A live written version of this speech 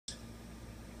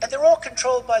And they're all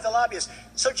controlled by the lobbyists.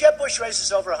 So Jeb Bush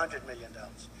raises over $100 million.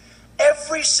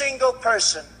 Every single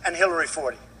person, and Hillary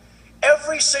 40,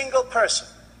 every single person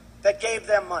that gave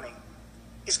them money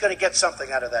is going to get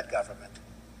something out of that government.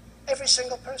 Every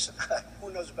single person.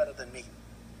 Who knows better than me?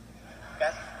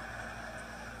 Okay?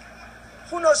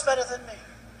 Who knows better than me?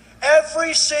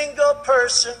 Every single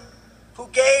person who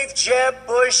gave Jeb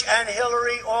Bush and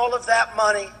Hillary all of that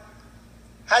money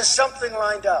has something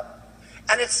lined up.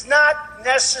 And it's not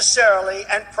necessarily,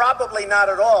 and probably not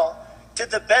at all, to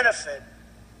the benefit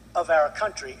of our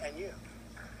country and you.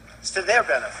 It's to their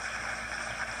benefit.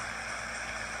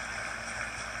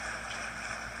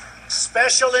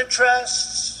 Special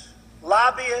interests,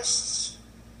 lobbyists,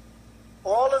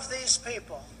 all of these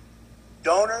people,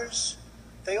 donors,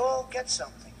 they all get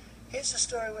something. Here's the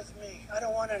story with me. I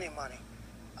don't want any money.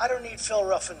 I don't need Phil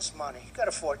Ruffin's money. He's got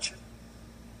a fortune.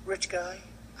 Rich guy.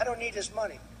 I don't need his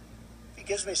money. If he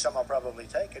gives me some, I'll probably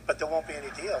take it, but there won't be any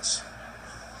deals.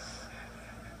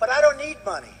 But I don't need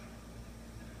money.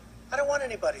 I don't want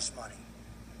anybody's money.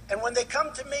 And when they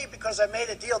come to me because I made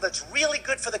a deal that's really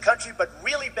good for the country but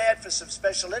really bad for some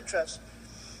special interests,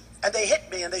 and they hit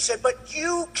me and they say, but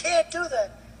you can't do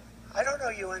that. I don't owe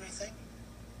you anything.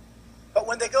 But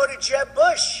when they go to Jeb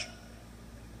Bush,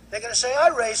 they're going to say, I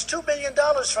raised $2 billion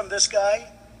from this guy,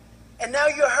 and now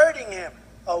you're hurting him.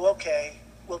 Oh, okay,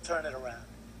 we'll turn it around.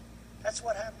 That's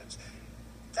what happens.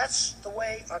 That's the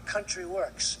way our country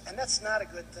works. And that's not a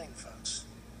good thing, folks.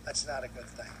 That's not a good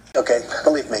thing. Okay,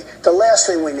 believe me, the last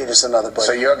thing we need is another budget.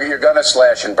 So you're going to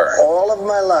slash and burn? All of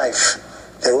my life.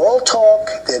 They're all talk,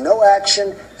 they're no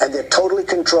action, and they're totally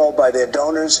controlled by their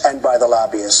donors and by the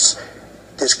lobbyists.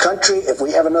 This country, if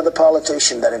we have another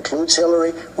politician that includes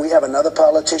Hillary, we have another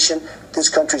politician, this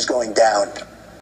country's going down.